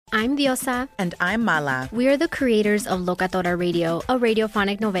I'm Diosa. And I'm Mala. We are the creators of Locatora Radio, a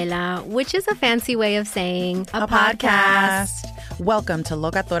radiophonic novela, which is a fancy way of saying a podcast. Welcome to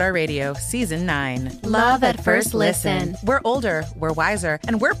Locatora Radio, Season 9. Love at first listen. We're older, we're wiser,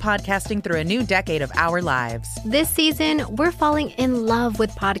 and we're podcasting through a new decade of our lives. This season, we're falling in love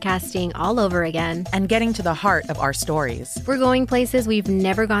with podcasting all over again. And getting to the heart of our stories. We're going places we've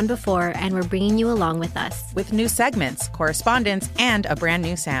never gone before, and we're bringing you along with us. With new segments, correspondence, and a brand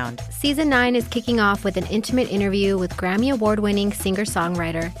new sound. Season 9 is kicking off with an intimate interview with Grammy Award-winning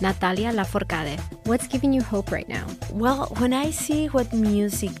singer-songwriter Natalia Lafourcade. What's giving you hope right now? Well, when I see what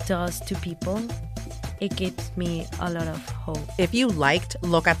music does to people, it gives me a lot of hope. If you liked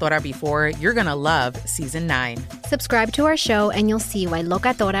Locatora before, you're gonna love Season 9. Subscribe to our show and you'll see why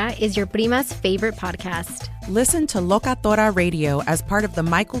Locatora is your prima's favorite podcast. Listen to Locatora Radio as part of the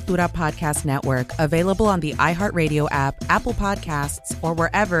My Cultura Podcast Network, available on the iHeartRadio app, Apple Podcasts, or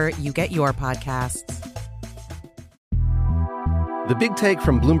wherever you get your podcasts. The Big Take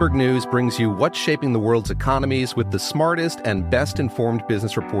from Bloomberg News brings you what's shaping the world's economies with the smartest and best-informed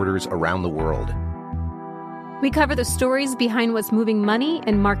business reporters around the world. We cover the stories behind what's moving money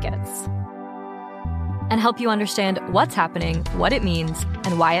and markets, and help you understand what's happening, what it means,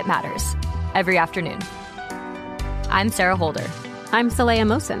 and why it matters every afternoon. I'm Sarah Holder. I'm Saleha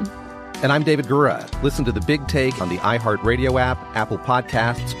Mohsen. And I'm David Gura. Listen to The Big Take on the iHeartRadio app, Apple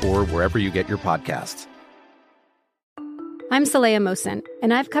Podcasts, or wherever you get your podcasts. I'm Saleha Mohsen,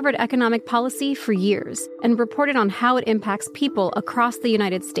 and I've covered economic policy for years and reported on how it impacts people across the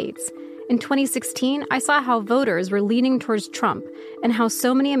United States. In 2016, I saw how voters were leaning towards Trump and how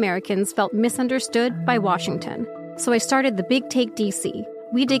so many Americans felt misunderstood by Washington. So I started The Big Take DC.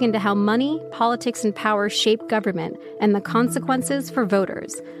 We dig into how money, politics, and power shape government and the consequences for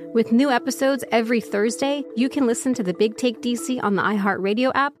voters. With new episodes every Thursday, you can listen to The Big Take DC on the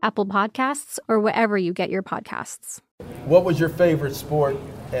iHeartRadio app, Apple Podcasts, or wherever you get your podcasts. What was your favorite sport,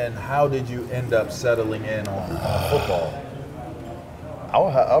 and how did you end up settling in on football?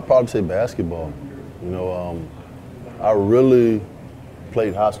 I'll probably say basketball. You know, I really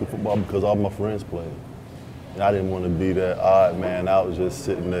played high school football because all my friends played. And I didn't want to be that odd man. I was just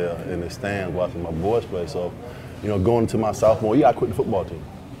sitting there in the stands watching my boys play. So, you know, going into my sophomore year, I quit the football team.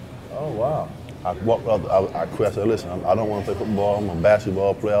 Oh, wow. I walked up, I quit. I said, listen, I don't want to play football. I'm a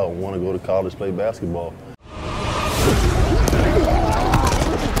basketball player. I want to go to college, play basketball.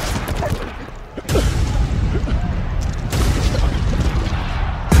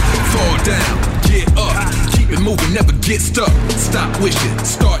 Down, get up, keep it moving, never get stuck. Stop wishing,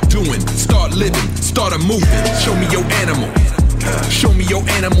 start doing, start living, start a movement. Show me your animal, show me your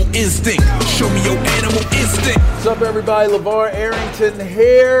animal instinct, show me your animal instinct. What's up, everybody? LaVar, Arrington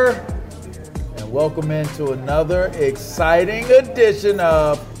here, and welcome into another exciting edition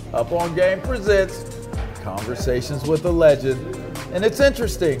of Up On Game Presents Conversations with a Legend. And it's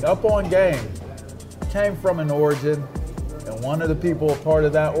interesting, Up On Game came from an origin. And one of the people a part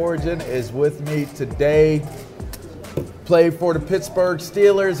of that origin is with me today. Played for the Pittsburgh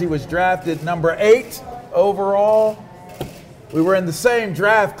Steelers. He was drafted number 8 overall. We were in the same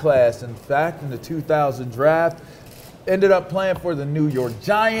draft class, in fact, in the 2000 draft. Ended up playing for the New York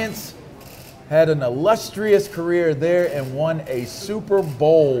Giants. Had an illustrious career there and won a Super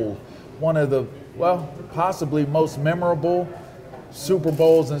Bowl. One of the, well, possibly most memorable Super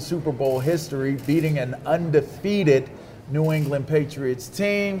Bowls in Super Bowl history, beating an undefeated New England Patriots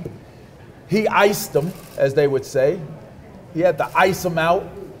team. He iced them, as they would say. He had to ice them out,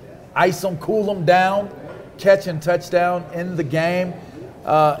 ice them, cool them down, catch and touchdown in the game.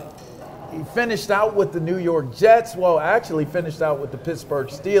 He finished out with the New York Jets. Well, actually finished out with the Pittsburgh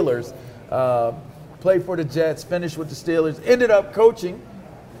Steelers. Played for the Jets, finished with the Steelers. Ended up coaching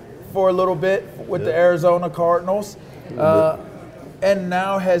for a little bit with the Arizona Cardinals. And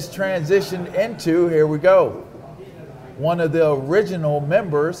now has transitioned into, here we go, one of the original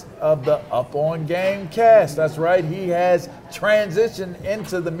members of the Up On Game cast. That's right, he has transitioned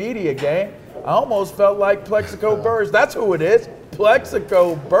into the media game. I almost felt like Plaxico Burress. That's who it is,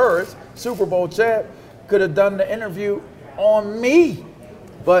 Plaxico Burress, Super Bowl champ, could have done the interview on me.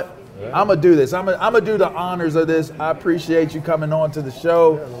 But I'm going to do this. I'm going to do the honors of this. I appreciate you coming on to the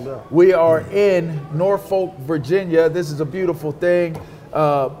show. We are in Norfolk, Virginia. This is a beautiful thing.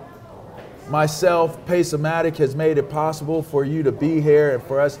 Myself, Pace-O-Matic, has made it possible for you to be here and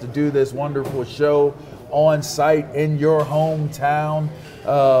for us to do this wonderful show on site in your hometown,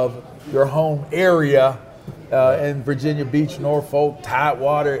 your home area in Virginia Beach, Norfolk,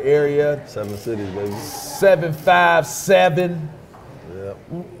 Tidewater area. 7 cities, baby. 757. Yep.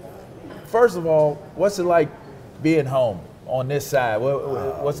 First of all, what's it like being home on this side?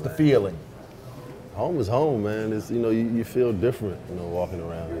 What's the feeling? Home is home, man. It's, you feel different, walking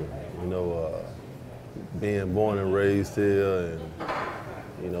around here. Being born and raised here,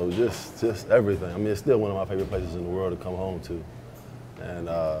 and just everything. I mean, it's still one of my favorite places in the world to come home to, and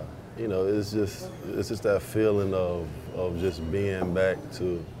it's just that feeling of just being back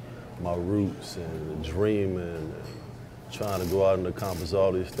to my roots and dreaming, and trying to go out and accomplish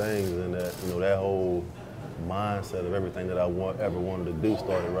all these things, and that whole mindset of everything that I ever wanted to do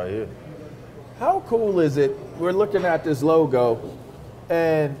started right here. How cool is it? We're looking at this logo,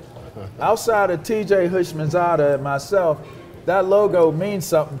 and outside of TJ Hushmanzada and myself, that logo means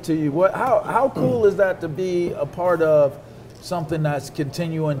something to you. How cool is that to be a part of something that's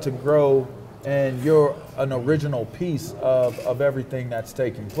continuing to grow, and you're an original piece of everything that's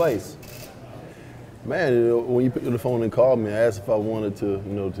taking place? Man, when you picked up the phone and called me, I asked if I wanted to,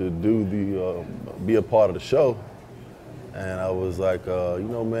 to be a part of the show, and I was like,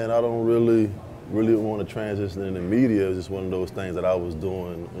 man, I don't really want to transition into media. It was just one of those things that I was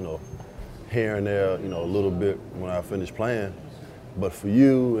doing, here and there, a little bit when I finished playing. But for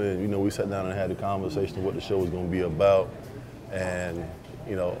you, and we sat down and had a conversation of what the show was going to be about, and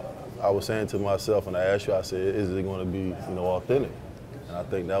I was saying to myself, and I asked you, I said, is it going to be, authentic? And I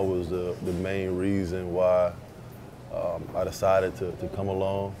think that was the main reason why I decided to come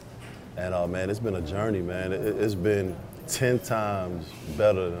along. And man, it's been a journey, man. It's been 10 times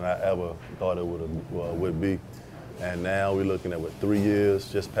better than I ever thought it would be. And now we're looking at 3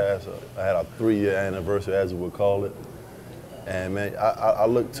 years just passed. I had a 3-year anniversary, as we would call it. And man, I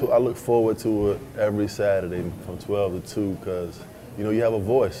look forward to it every Saturday from 12 to 2, because you have a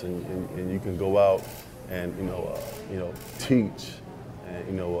voice, and you can go out and teach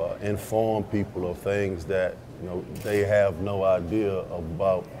and inform people of things that they have no idea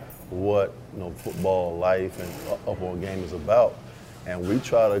about what football life and Up On Game is about. And we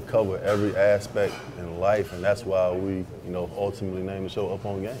try to cover every aspect in life, and that's why we ultimately named the show Up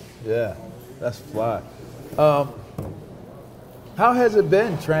On Game. Yeah, that's fly. How has it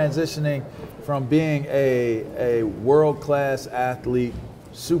been transitioning from being a world-class athlete,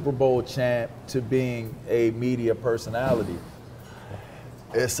 Super Bowl champ, to being a media personality?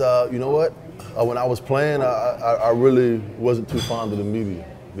 It's, you know what? When I was playing, I really wasn't too fond of the media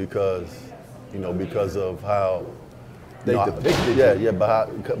because of how they depicted you.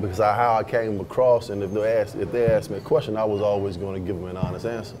 Because of how I came across, and if they asked me a question, I was always going to give them an honest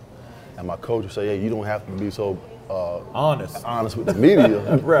answer. And my coach would say, "Hey, you don't have to be so honest with the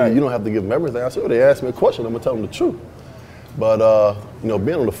media. Right. You don't have to give them everything." I said, "Well, they asked me a question, I'm gonna tell them the truth." But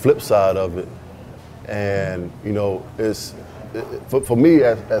being on the flip side of it, and it's for me,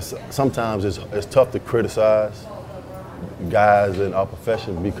 as sometimes it's tough to criticize guys in our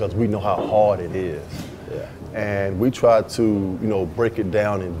profession because we know how hard it is. Yeah. And we try to break it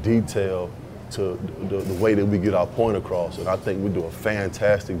down in detail to the way that we get our point across, and I think we do a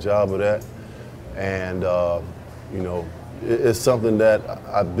fantastic job of that. And it's something that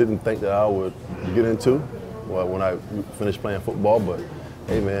I didn't think that I would get into when I finished playing football. But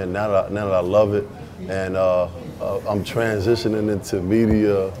hey, man, now that I love it, and I'm transitioning into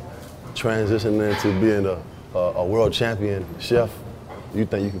media, transitioning into being a world champion chef. You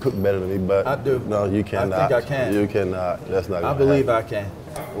think you can cook better than me, but I do. No, you cannot. I think I can. You cannot. That's not. I believe I can.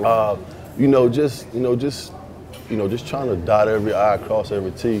 Just trying to dot every I, cross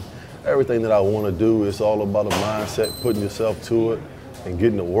every T. Everything that I want to do is all about a mindset, putting yourself to it, and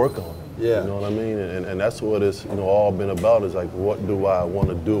getting to work on it. Yeah. You know what I mean? And that's what it's all been about. Is like, what do I want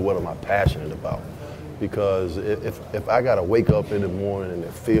to do? What am I passionate about? Because if I got to wake up in the morning and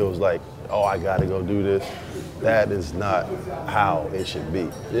it feels like, oh, I got to go do this, that is not how it should be.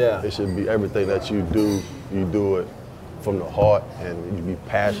 Yeah. It should be everything that you do it from the heart, and you be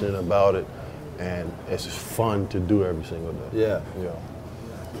passionate about it, and it's fun to do every single day. Yeah. Yeah.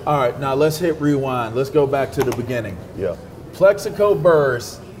 All right, now let's hit rewind. Let's go back to the beginning. Yeah. Plaxico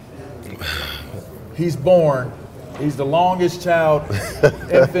Burress, he's born. He's the longest child,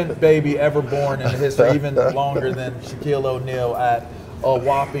 infant baby ever born in history, even longer than Shaquille O'Neal at a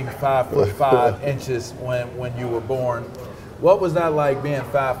whopping 5'5" inches when you were born. What was that like being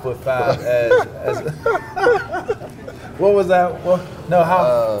 5'5" as what was that? Well, no,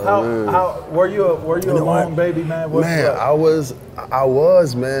 how were you a long baby, man? I was,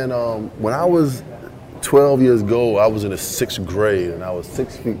 man. When I was 12 years old, I was in the 6th grade, and I was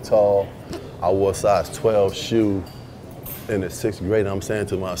 6 feet tall. I wore a size 12 shoe in the 6th grade. And I'm saying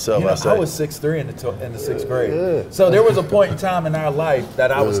to myself, I was 6'3" in the 6th grade. Yeah. So there was a point in time in our life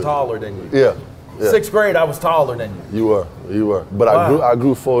that I was taller than you. Yeah. 6th grade, I was taller than you. You were. But wow. I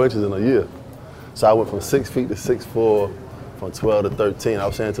grew 4 inches in a year. So I went from 6 feet to 6'4", from 12 to 13. I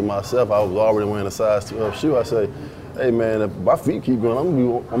was saying to myself, I was already wearing a size 12 shoe. I say, hey man, if my feet keep going, I'm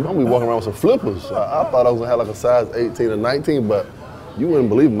gonna be walking around with some flippers. I thought I was gonna have like a size 18 or 19, but you wouldn't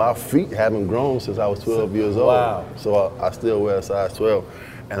believe my feet haven't grown since I was 12 years old. Wow. So I still wear a size 12.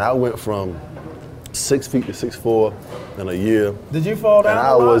 And I went from 6 feet to 6'4" in a year. Did you fall down? And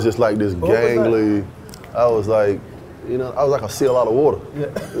I was just like this gangly. I was like, I was like a seal out of water. Yeah.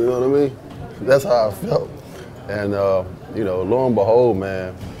 You know what I mean? That's how I felt. And lo and behold,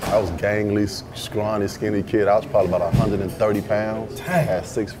 man, I was gangly, scrawny, skinny kid. I was probably about 130 pounds at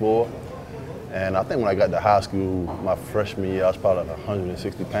 6'4". And I think when I got to high school, my freshman year, I was probably like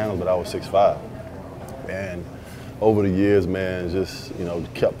 160 pounds, but I was 6'5". And over the years, man, just,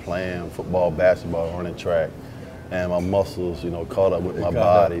 kept playing football, basketball, running track. And my muscles, caught up with my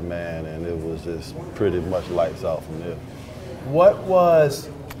body, man, and it was just pretty much lights out from there. What was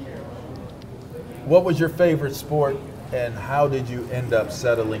your favorite sport, and how did you end up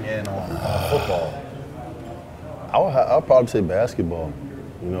settling in on football? I'll probably say basketball.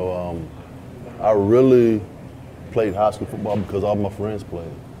 I really played high school football because all my friends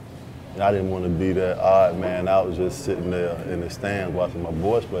played. And I didn't want to be that odd man out just sitting there in the stands watching my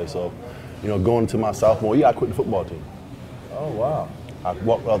boys play. So, going into my sophomore year, I quit the football team. Oh, wow. I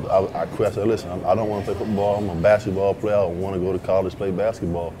walked up, I quit. I said, listen, I don't want to play football. I'm a basketball player. I want to go to college, play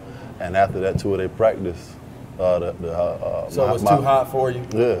basketball. And after that, 2 day practice. So it was too hot for you?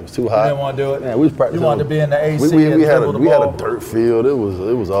 Yeah, it was too hot. You didn't want to do it? Yeah, we was practicing. You wanted to be in the AC we had a dirt field. It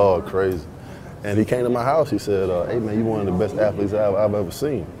was all crazy. And he came to my house. He said, hey, man, you're one of the best athletes I've ever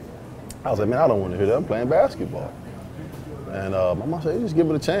seen. I was like, man, I don't want to hear that. I'm playing basketball. And my mom said, hey, just give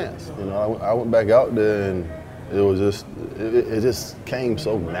it a chance. I went back out there, and it just came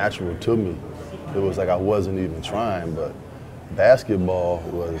so natural to me. It was like I wasn't even trying, but basketball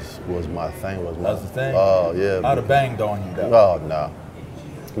was my thing. That's the thing? Oh, yeah. I would have banged on you, though. Oh, no.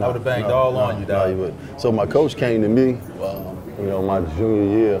 I would have banged on you, though. No, you would. So my coach came to me, my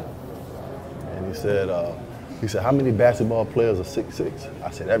junior year, and he said, how many basketball players are 6'6"?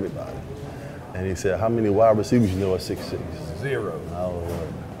 I said, everybody. And he said, how many wide receivers you know are 6'6"? 0. I was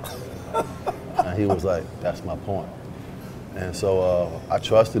like, and he was like, that's my point. And so I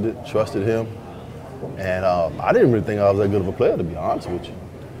trusted him. And I didn't really think I was that good of a player, to be honest with you.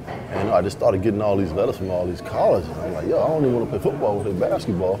 And I just started getting all these letters from all these colleges. I'm like, I don't even want to play football, play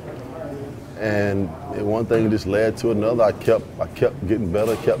basketball. And one thing just led to another. I kept getting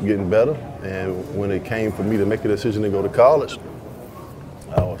better. And when it came for me to make a decision to go to college,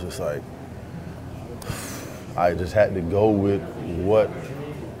 I was just like, I just had to go with what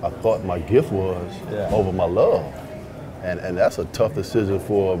I thought my gift was over my love. And that's a tough decision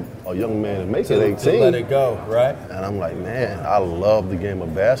for a young man to make at 18. To let it go, right? And I'm like, man, I love the game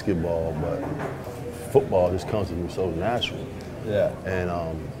of basketball, but football just comes to me so natural. Yeah. And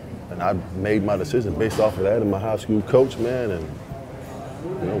I made my decision based off of that and my high school coach, man, and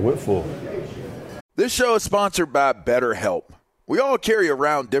went for it. This show is sponsored by BetterHelp. We all carry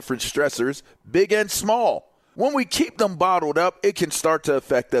around different stressors, big and small. When we keep them bottled up, it can start to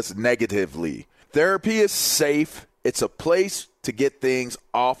affect us negatively. Therapy is safe. It's a place to get things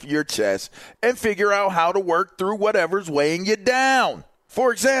off your chest and figure out how to work through whatever's weighing you down.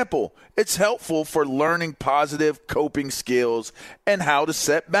 For example, it's helpful for learning positive coping skills and how to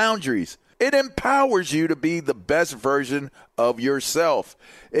set boundaries. It empowers you to be the best version of yourself.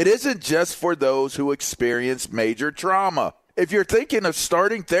 It isn't just for those who experience major trauma. If you're thinking of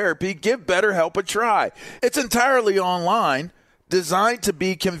starting therapy, give BetterHelp a try. It's entirely online, designed to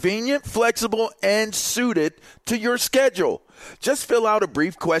be convenient, flexible, and suited to your schedule. Just fill out a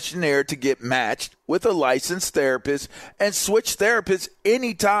brief questionnaire to get matched with a licensed therapist and switch therapists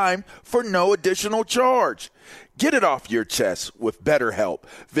anytime for no additional charge. Get it off your chest with BetterHelp.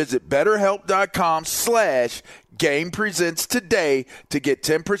 Visit BetterHelp.com/GamePresents today to get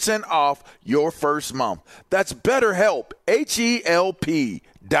 10% off your first month. That's BetterHelp,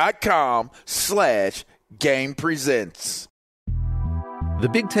 HELP.com/GamePresents. The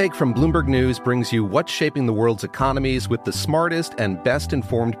Big Take from Bloomberg News brings you what's shaping the world's economies with the smartest and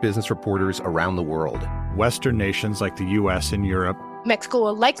best-informed business reporters around the world. Western nations like the U.S. and Europe. Mexico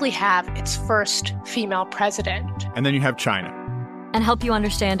will likely have its first female president. And then you have China. And help you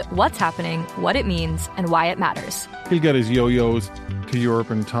understand what's happening, what it means, and why it matters. He'll get his yo-yos to Europe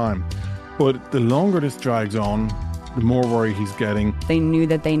in time. But the longer this drags on, the more worry he's getting. They knew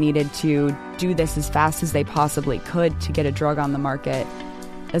that they needed to do this as fast as they possibly could to get a drug on the market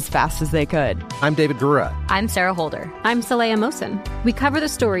as fast as they could. I'm David Gura. I'm Sarah Holder. I'm Saleha Mohsen. We cover the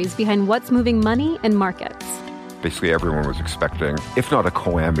stories behind what's moving money and markets. Basically everyone was expecting, if not a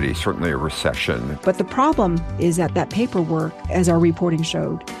calamity, certainly a recession. But the problem is that paperwork, as our reporting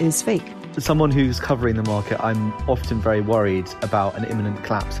showed, is fake. As someone who's covering the market, I'm often very worried about an imminent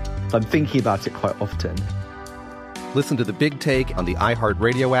collapse. I'm thinking about it quite often. Listen to The Big Take on the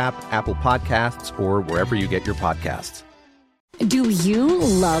iHeartRadio app, Apple Podcasts, or wherever you get your podcasts. Do you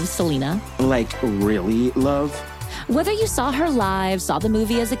love Selena? Like, really love? Whether you saw her live, saw the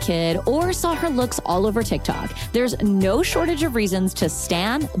movie as a kid, or saw her looks all over TikTok, there's no shortage of reasons to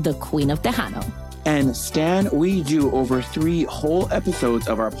stan the Queen of Tejano. And Stan, we do over 3 whole episodes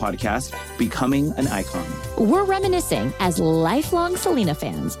of our podcast, Becoming an Icon. We're reminiscing as lifelong Selena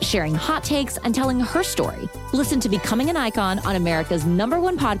fans, sharing hot takes and telling her story. Listen to Becoming an Icon on America's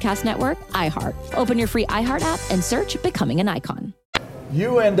 #1 podcast network, iHeart. Open your free iHeart app and search Becoming an Icon.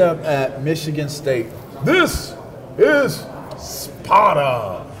 You end up at Michigan State. This is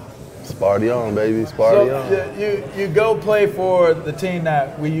Sparta. Sparty on, baby. Sparty on. You go play for the team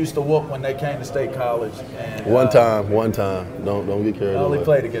that we used to whoop when they came to State College. And, one time. Don't get carried away. I only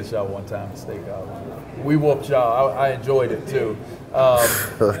played against y'all one time at State College. We whooped y'all. I enjoyed it too.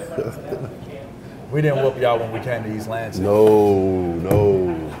 We didn't whoop y'all when we came to East Lansing.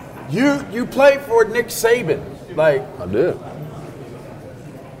 No. You played for Nick Saban. I did.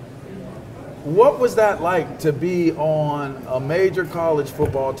 What was that like to be on a major college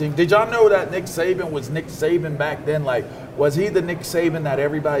football team? Did y'all know that Nick Saban was Nick Saban back then? Was he the Nick Saban that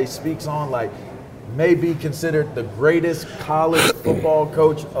everybody speaks on? May be considered the greatest college football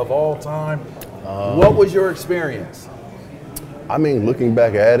coach of all time? What was your experience? I mean, looking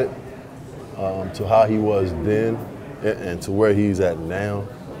back at it, to how he was then and to where he's at now,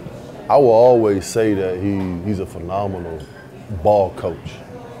 I will always say that he's a phenomenal ball coach.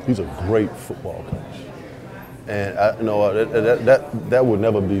 He's a great football coach, and that would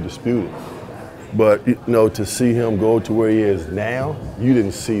never be disputed. But to see him go to where he is now, you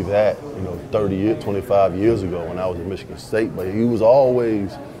didn't see that 25 years ago when I was at Michigan State. But he was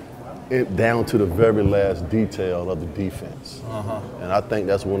always down to the very last detail of the defense, and I think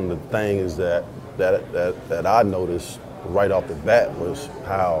that's one of the things that I noticed right off the bat was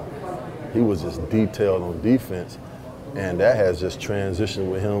how he was just detailed on defense. And that has just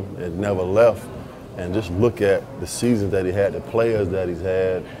transitioned with him. It never left. And just look at the seasons that he had, the players that he's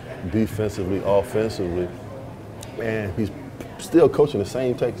had, defensively, offensively. And he's still coaching the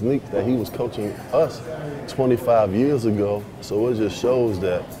same techniques that he was coaching us 25 years ago. So it just shows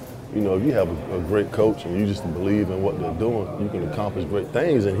that, if you have a great coach and you just believe in what they're doing, you can accomplish great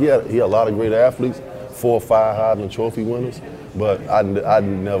things. And he had a lot of great athletes, 4 or 5 Heisman Trophy winners. But I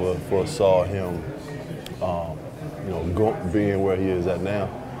never foresaw him being where he is at now.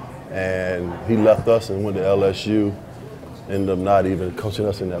 And he left us and went to LSU, ended up not even coaching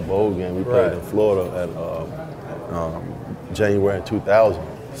us in that bowl game. We played in Florida at January 2000.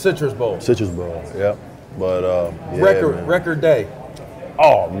 Citrus Bowl, yeah. But record day.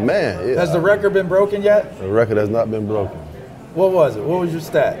 Oh, man. Yeah. Has the record been broken yet? The record has not been broken. What was it? What was your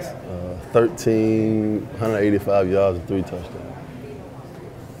stats? 1,385 yards and 3 touchdowns.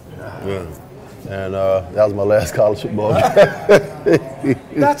 Yeah. And that was my last college football game.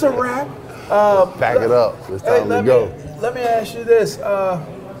 That's a wrap. Pack it up. It's time to go. Let me ask you this.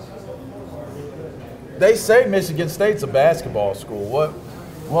 They say Michigan State's a basketball school.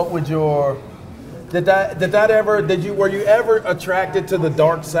 What would your were you ever attracted to the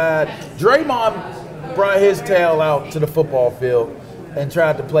dark side? Draymond brought his tail out to the football field and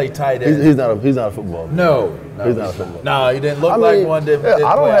tried to play tight end. He's not a football player. No, he's not a football. No, he didn't look like one.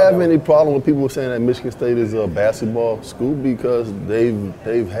 I don't have any problem with people saying that Michigan State is a basketball school because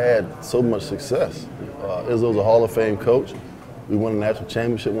they've had so much success. Izzo's a Hall of Fame coach. We won a national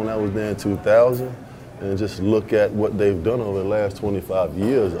championship when I was there in 2000, and just look at what they've done over the last 25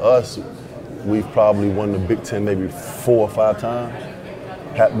 years. We've probably won the Big Ten maybe 4 or 5 times.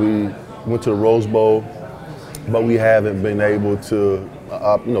 We went to the Rose Bowl. But we haven't been able to,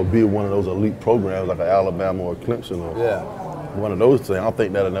 be one of those elite programs like an Alabama or Clemson or one of those things. I don't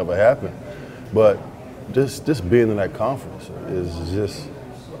think that'll never happen. But just being in that conference is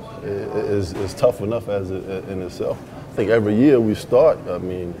tough enough in itself. I think every year we start,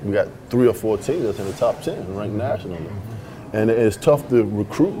 we got 3 or 4 teams that's in the top 10 ranked nationally. And it's tough to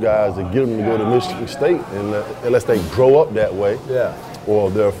recruit guys to get them to go to Michigan State unless they grow up that way or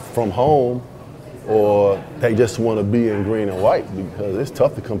they're from home. Or they just want to be in green and white because it's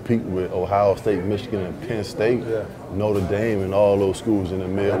tough to compete with Ohio State, Michigan, and Penn State, Notre Dame, and all those schools in the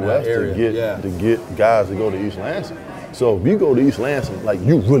Midwest to get guys to go to East Lansing. So if you go to East Lansing,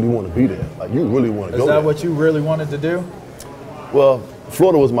 you really want to be there. You really want to go there. Is that what you really wanted to do? Well,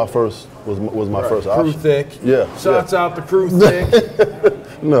 Florida was my first was my first option. Crew Thick. Yeah. Shouts out to Crew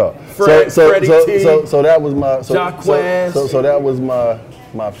Thick. No. Freddie T. So that was my so that was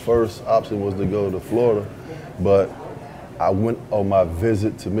my first option was to go to Florida, but I went on my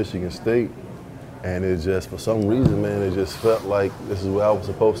visit to Michigan State, and it just, for some reason, man, it just felt like this is where I was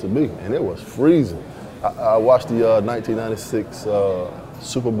supposed to be, and it was freezing. I watched the 1996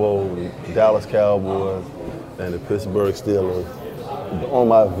 Super Bowl, the Dallas Cowboys and the Pittsburgh Steelers. On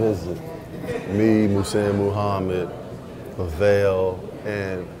my visit, me, Muhsin Muhammad, LaVar,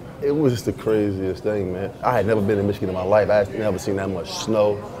 and it was just the craziest thing, man. I had never been in Michigan in my life. I had never seen that much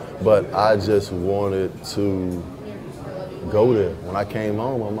snow, but I just wanted to go there. When I came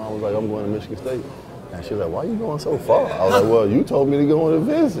home, my mom was like, I'm going to Michigan State. And she was like, why are you going so far? I was like, well, you told me to go on a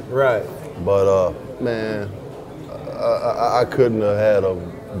visit. Right. But, man, I couldn't have had a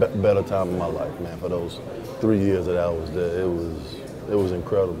better time in my life, man, for those 3 years that I was there. It was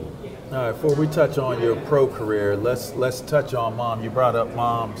incredible. All right, before we touch on your pro career, let's touch on Mom. You brought up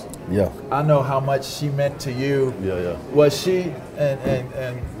Moms. Yeah. I know how much she meant to you. Yeah. Was she,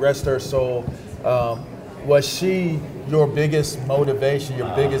 and rest her soul, was she your biggest motivation,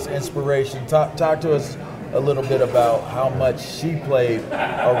 your biggest inspiration? Talk to us a little bit about how much she played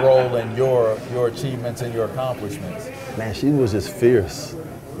a role in your achievements and your accomplishments. Man, she was just fierce.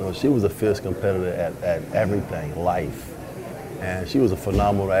 You know, she was a fierce competitor at everything, life. And she was a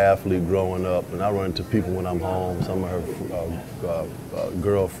phenomenal athlete growing up. And I run into people when I'm home, some of her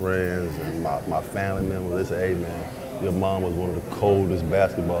girlfriends and my family members. They say, hey, man, your mom was one of the coldest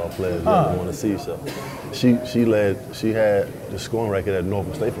basketball players you ever want to see. So she had the scoring record at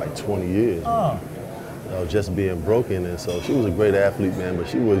Norfolk State for like 20 years. Just being broken. And so she was a great athlete, man, but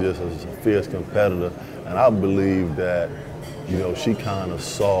she was just a fierce competitor. And I believe that, you know, she kind of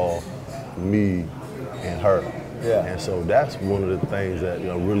saw me and her. Yeah. And so that's one of the things that, you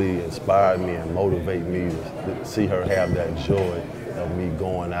know, really inspired me and motivated me to see her have that joy of me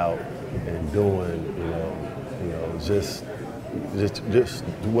going out and doing, you know, just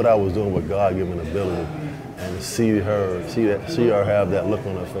what I was doing with God-given ability, and to see her have that look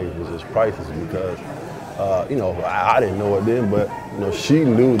on her face was just priceless because, you know, I didn't know it then, but you know, she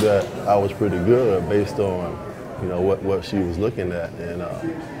knew that I was pretty good based on, you know, what she was looking at, and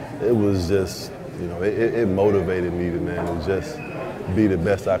it was just. You know, it motivated me to just be the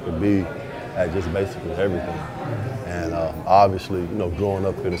best I could be at just basically everything. And obviously, you know, growing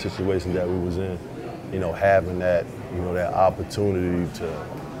up in the situation that we was in, you know, having that, you know, that opportunity to,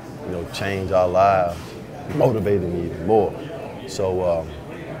 you know, change our lives motivated me even more. So,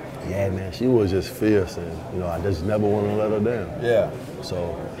 yeah, man, she was just fierce, and, you know, I just never want to let her down. Yeah.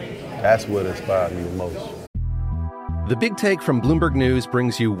 So that's what inspired me the most. The Big Take from Bloomberg News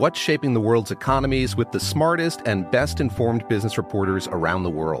brings you what's shaping the world's economies with the smartest and best-informed business reporters around the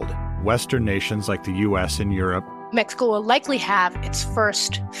world. Western nations like the U.S. and Europe. Mexico will likely have its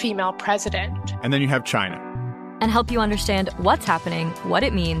first female president. And then you have China. And help you understand what's happening, what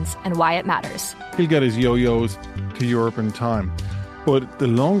it means, and why it matters. He'll get his yo-yos to Europe in time. But the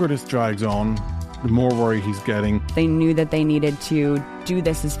longer this drags on, the more worry he's getting. They knew that they needed to do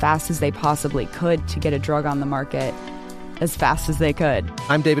this as fast as they possibly could to get a drug on the market as fast as they could.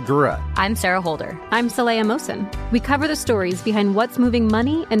 I'm David Gura. I'm Sarah Holder. I'm Saleha Mohsen. We cover the stories behind what's moving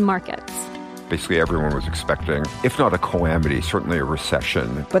money and markets. Basically, everyone was expecting, if not a calamity, certainly a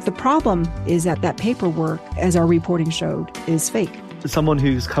recession. But the problem is that paperwork, as our reporting showed, is fake. As someone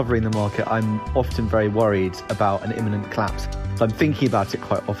who's covering the market, I'm often very worried about an imminent collapse. So I'm thinking about it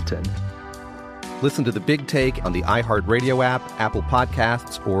quite often. Listen to The Big Take on the iHeartRadio app, Apple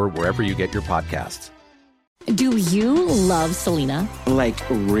Podcasts, or wherever you get your podcasts. Do you love Selena? Like,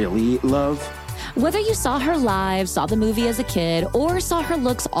 really love? Whether you saw her live, saw the movie as a kid, or saw her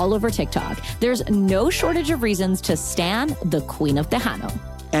looks all over TikTok, there's no shortage of reasons to stan the Queen of Tejano.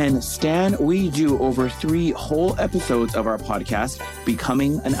 And Stan, we do over 3 whole episodes of our podcast,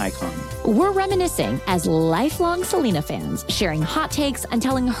 Becoming an Icon. We're reminiscing as lifelong Selena fans, sharing hot takes and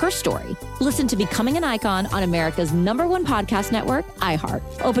telling her story. Listen to Becoming an Icon on America's #1 podcast network, iHeart.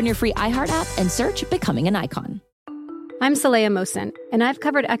 Open your free iHeart app and search Becoming an Icon. I'm Saleha Mohsen, and I've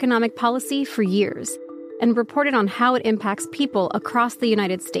covered economic policy for years and reported on how it impacts people across the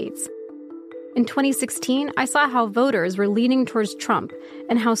United States. In 2016, I saw how voters were leaning towards Trump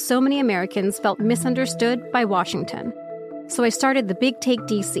and how so many Americans felt misunderstood by Washington. So I started The Big Take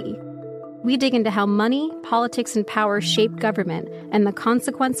DC. We dig into how money, politics, and power shape government and the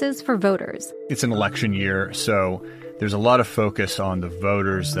consequences for voters. It's an election year, so there's a lot of focus on the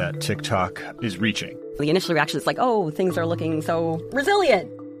voters that TikTok is reaching. The initial reaction is like, oh, things are looking so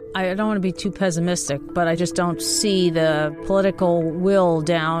resilient. I don't want to be too pessimistic, but I just don't see the political will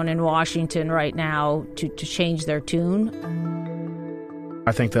down in Washington right now to change their tune.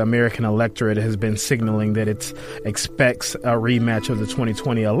 I think the American electorate has been signaling that it expects a rematch of the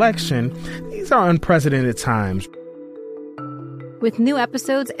 2020 election. These are unprecedented times. With new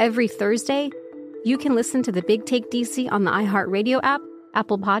episodes every Thursday, you can listen to The Big Take DC on the iHeartRadio app,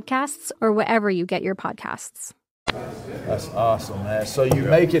 Apple Podcasts, or wherever you get your podcasts. That's awesome, man. So you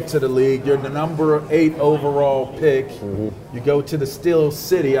make it to the league. You're the number 8 overall pick. Mm-hmm. You go to the Steel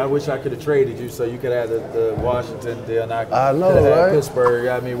City. I wish I could have traded you so you could have the Washington deal. And I know, could have had right? Pittsburgh.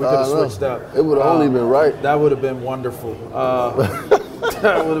 I mean, we could have switched up. It would have only been right. That would have been wonderful.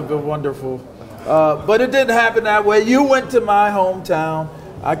 That would have been wonderful. But it didn't happen that way. You went to my hometown.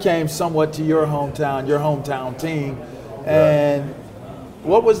 I came somewhat to your hometown team. And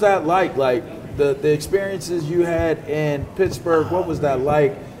what was that like? Like, the experiences you had in Pittsburgh, what was that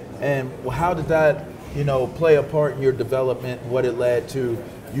like? And how did that, play a part in your development and what it led to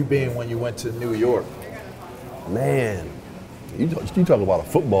you being when you went to New York? Man, you talk about a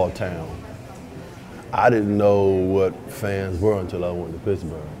football town. I didn't know what fans were until I went to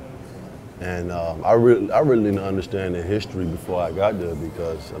Pittsburgh. And I really didn't understand the history before I got there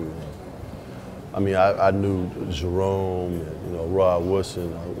because, I knew Jerome and Rod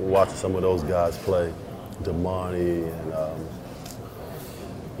Woodson. I watched some of those guys play, Damani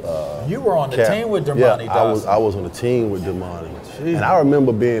and you were on the team with Damani. Yeah, I was on the team with Damani. And I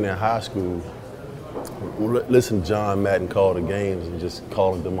remember being in high school, listening to John Madden call the games and just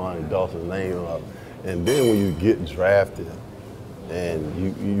calling Damani Dawson's name up. And then when you get drafted and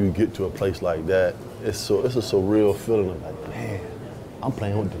you get to a place like that, it's a surreal feeling of like, man, I'm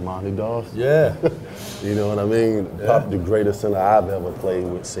playing with Damani Dawson. Yeah. You know what I mean? Yeah. Probably the greatest center I've ever played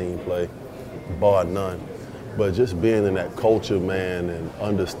with, seen play, bar none. But just being in that culture, man, and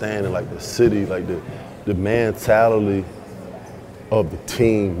understanding like the city, like the mentality of the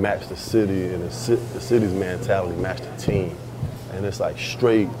team matched the city, and the city's mentality matched the team. And it's like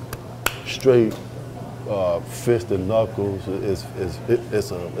straight fist and knuckles. It's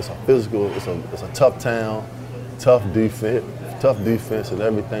a physical, it's a tough town, tough defense, and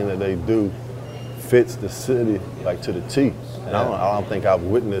everything that they do fits the city like to the T. And I don't think I've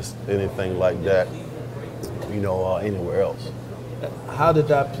witnessed anything like that, anywhere else. How did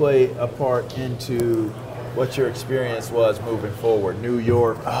that play a part into what your experience was moving forward? New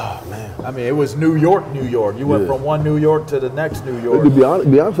York. Oh man. I mean, it was New York. You went from one New York to the next New York. To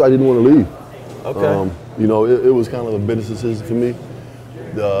be honest, I didn't want to leave. Okay. It was kind of a business decision for me.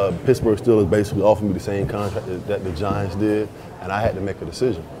 The Pittsburgh Steelers basically offered me the same contract that the Giants did, and I had to make a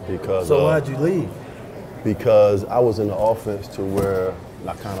decision because. So why'd you leave? Because I was in the offense to where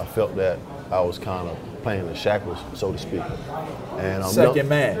I kind of felt that I was kind of playing the shackles, so to speak. And second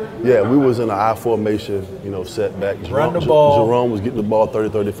man. Yeah, we was in an I formation, setback. Run the ball. Jerome was getting the ball 30,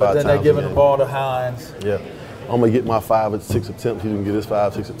 35 times. Then they giving the ball to Hines. Yeah. I'm going to get my 5 or 6 attempts. He didn't get his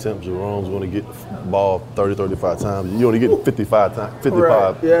 5, 6 attempts. Jerome's going to get the ball 30, 35 times. You only get 55 times,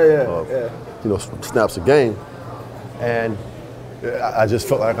 55 right. Snaps a game. And I just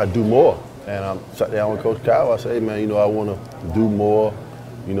felt like I could do more. And I sat down with Coach Kyle. I said, hey, man, I want to do more,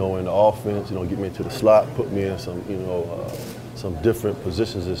 in the offense, get me into the slot, put me in some different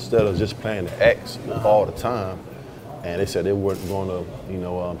positions instead of just playing the X all the time. And they said they weren't going to,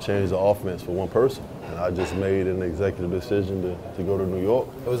 change the offense for one person. And I just made an executive decision to go to New York.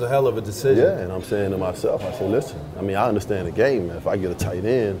 It was a hell of a decision. Yeah, and I'm saying to myself, I said, listen, I understand the game, man. If I get a tight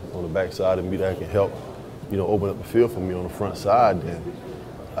end on the backside of me that can help, open up the field for me on the front side, then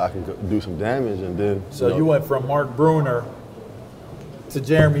I can do some damage. And then. So you went from Mark Bruner to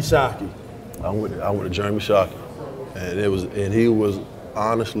Jeremy Shockey. I went to Jeremy Shockey, and he was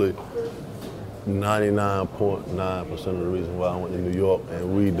honestly 99.9% of the reason why I went to New York,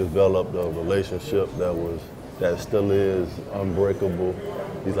 and we developed a relationship that still is unbreakable.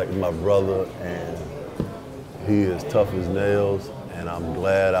 He's like my brother, and he is tough as nails, and I'm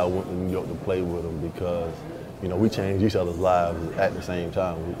glad I went to New York to play with him because, we changed each other's lives at the same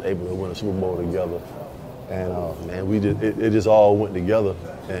time. We were able to win a Super Bowl together, and man, it just all went together.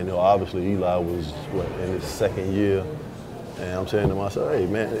 And obviously Eli was in his second year. And I'm saying to myself, hey,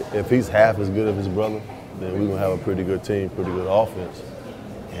 man, if he's half as good as his brother, then we're going to have a pretty good team, pretty good offense.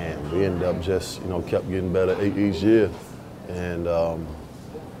 And we ended up just, kept getting better each year. And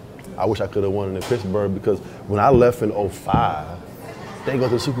I wish I could have won it in Pittsburgh because when I left in 2005, they go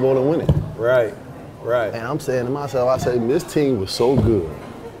to the Super Bowl and win it. Right. And I'm saying to myself, this team was so good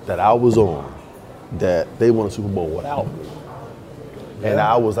that I was on that they won a Super Bowl without me. And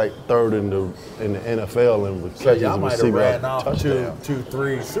I was like third in the NFL in catches So y'all and might have receiving ran off touchdowns.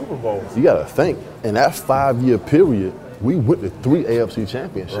 3 Super Bowls. You got to think, in that 5-year period, we went to 3 AFC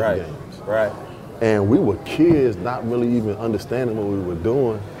championship games. Right. And we were kids not really even understanding what we were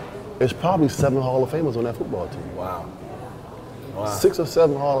doing. There's probably 7 Hall of Famers on that football team. Wow. 6 or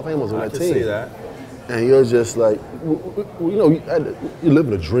 7 Hall of Famers on that team. I can see that. And you're just like, you know, you're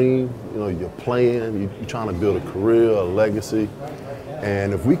living a dream. You know, you're playing, you're trying to build a career, a legacy.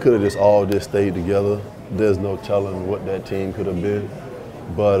 And if we could have all stayed together, there's no telling what that team could have been.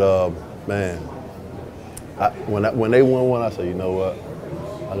 But man, when they won one, I said, you know what?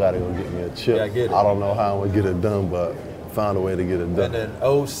 I gotta go get me a chip. Yeah, I get it. I don't know how I'm gonna get it done, but found a way to get it done. And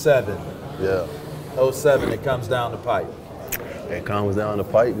then 07. Yeah. 07, it comes down the pipe. It comes down the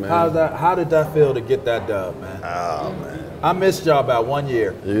pipe, man. How did that feel to get that dub, man? Oh, man. I missed y'all about 1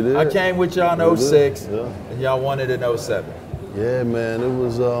 year. You did? I came with y'all in 06, yeah. and y'all won it in 07. Yeah, man, it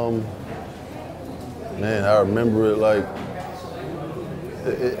was, man, I remember it like,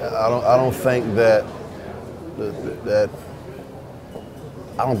 I don't think that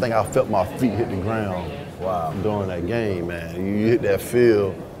I don't think I felt my feet hit the ground during that game, man. You hit that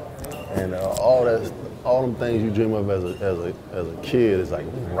field, and all them things you dream of as a kid is like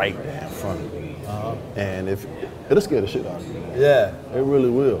right there in front of you. And it'll scare the shit out of you. Yeah. It really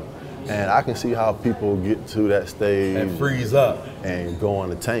will. And I can see how people get to that stage and freeze up and go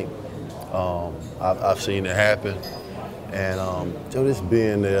in the tank. I've seen it happen. And just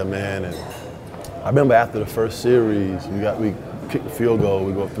being there, man. And I remember after the first series, we kicked the field goal,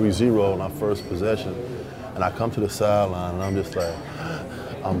 we go 3-0 on our first possession. And I come to the sideline and I'm just like,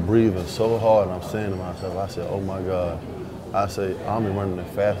 I'm breathing so hard, and I'm saying to myself, I said, oh my God. I say, I'm running as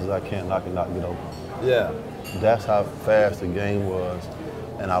fast as I can, and I cannot get open. Yeah. That's how fast the game was.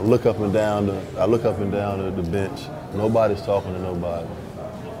 And I look up and down the bench. Nobody's talking to nobody.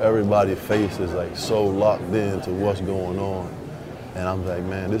 Everybody's face is like so locked in to what's going on. And I'm like,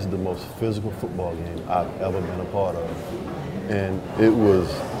 man, this is the most physical football game I've ever been a part of. And it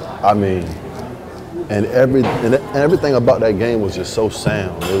was, I mean, and everything about that game was just so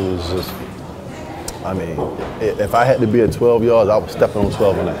sound. It was just, I mean, if I had to be at 12 yards, I was stepping on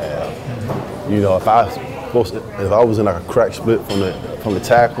 12 and a half. You know, if I was in like a crack split from the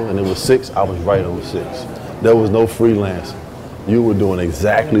tackle and it was 6, I was right on 6. There was no freelancing. You were doing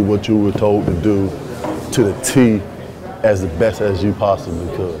exactly what you were told to do to the T as the best as you possibly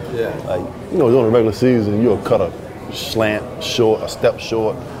could. Yeah. Like, you know, during the regular season, you'll cut a slant short, a step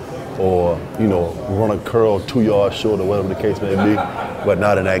short, or, you know, run a curl 2 yards short or whatever the case may be, but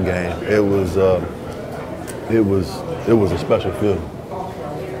not in that game. It was a special feeling.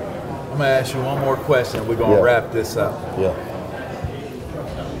 I'm gonna ask you one more question. We're gonna wrap this up. Yeah.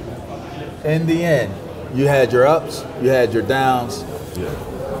 In the end, you had your ups, you had your downs. Yeah.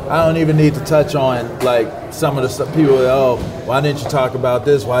 I don't even need to touch on like some of the people that, oh, why didn't you talk about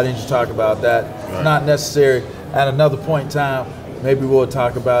this? Why didn't you talk about that? Right. It's not necessary. At another point in time, maybe we'll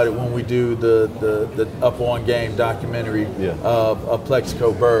talk about it when we do the Up On Game documentary of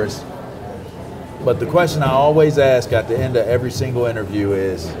Plaxico Burress. But the question I always ask at the end of every single interview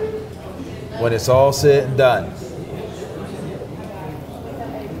is, when it's all said and done,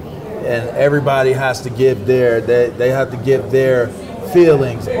 and everybody has to give they have to give their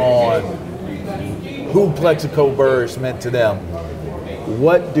feelings on who Plaxico Burress meant to them.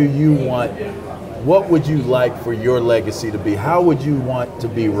 What do you want? What would you like for your legacy to be? How would you want to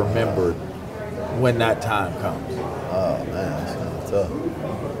be remembered when that time comes? Oh man, that's kind of tough.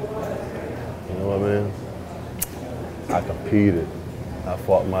 You know what I mean? I competed. I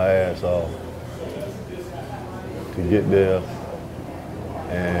fought my ass off to get there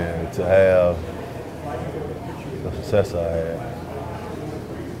and to have the success I had.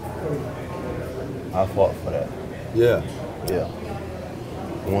 I fought for that. Yeah. Yeah.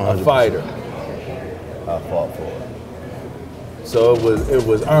 100%. A fighter. I fought for it. So it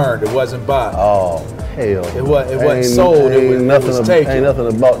was earned. It wasn't bought. Oh hell! It wasn't sold. It was taken. Ain't nothing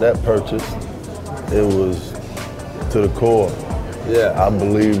about that purchase. It was to the core. Yeah. I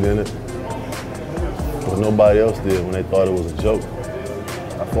believed in it, but nobody else did when they thought it was a joke.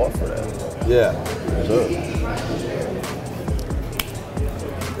 I fought for that. Yeah. Sure.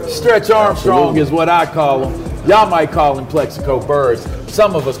 Stretch Armstrong is what I call him. Y'all might call him Plaxico Burress.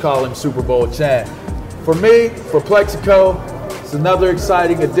 Some of us call him Super Bowl champ. For me, for Plaxico, it's another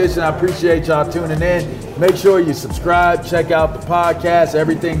exciting edition. I appreciate y'all tuning in. Make sure you subscribe, check out the podcast,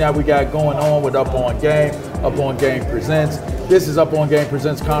 everything that we got going on with Up On Game. Up On Game Presents. This is Up On Game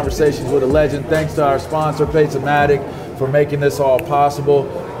Presents Conversations with a Legend. Thanks to our sponsor, Paysomatic, for making this all possible.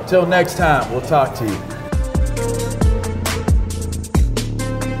 Till next time, we'll talk to you.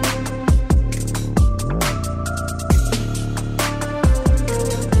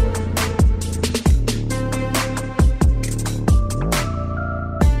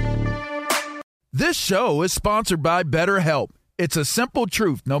 show is sponsored by BetterHelp. It's a simple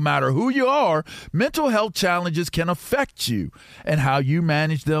truth. No matter who you are, mental health challenges can affect you, and how you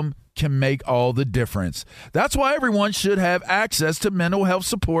manage them can make all the difference. That's why everyone should have access to mental health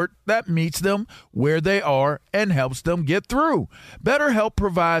support that meets them where they are and helps them get through. BetterHelp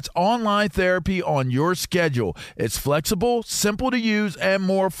provides online therapy on your schedule. It's flexible, simple to use, and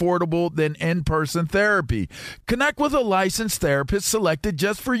more affordable than in-person therapy. Connect with a licensed therapist selected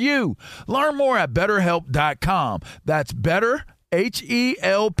just for you. Learn more at BetterHelp.com. That's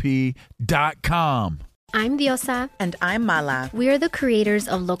BetterHelp.com. I'm Diosa. And I'm Mala. We are the creators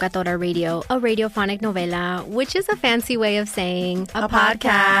of Locatora Radio, a radiophonic novela, which is a fancy way of saying a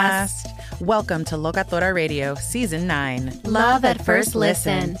podcast. Welcome to Locatora Radio, Season 9. Love at first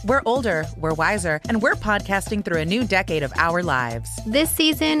listen. We're older, we're wiser, and we're podcasting through a new decade of our lives. This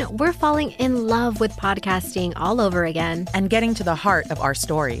season, we're falling in love with podcasting all over again. And getting to the heart of our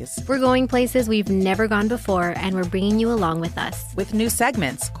stories. We're going places we've never gone before, and we're bringing you along with us. With new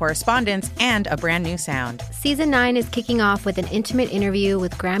segments, correspondence, and a brand new sound. Season 9 is kicking off with an intimate interview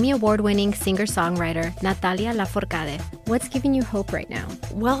with Grammy Award-winning singer-songwriter Natalia Lafourcade. What's giving you hope right now?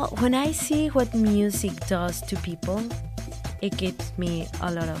 Well, when I see what music does to people, it gives me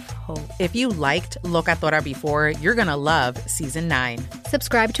a lot of hope. If you liked Locatora before, you're going to love Season 9.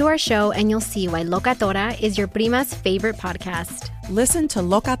 Subscribe to our show and you'll see why Locatora is your prima's favorite podcast. Listen to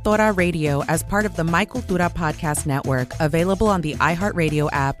Locatora Radio as part of the My Cultura podcast network, available on the iHeartRadio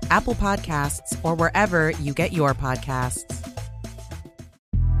app, Apple Podcasts, or wherever you get your podcasts.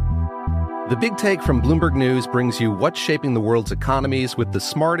 The Big Take from Bloomberg News brings you what's shaping the world's economies with the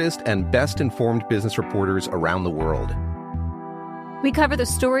smartest and best-informed business reporters around the world. We cover the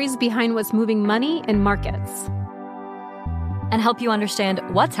stories behind what's moving money and markets, and help you understand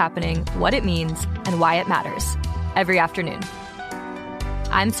what's happening, what it means, and why it matters every afternoon.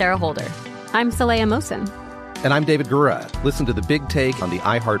 I'm Sarah Holder. I'm Saleha Mohsen. And I'm David Gura. Listen to The Big Take on the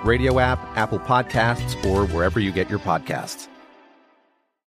iHeartRadio app, Apple Podcasts, or wherever you get your podcasts.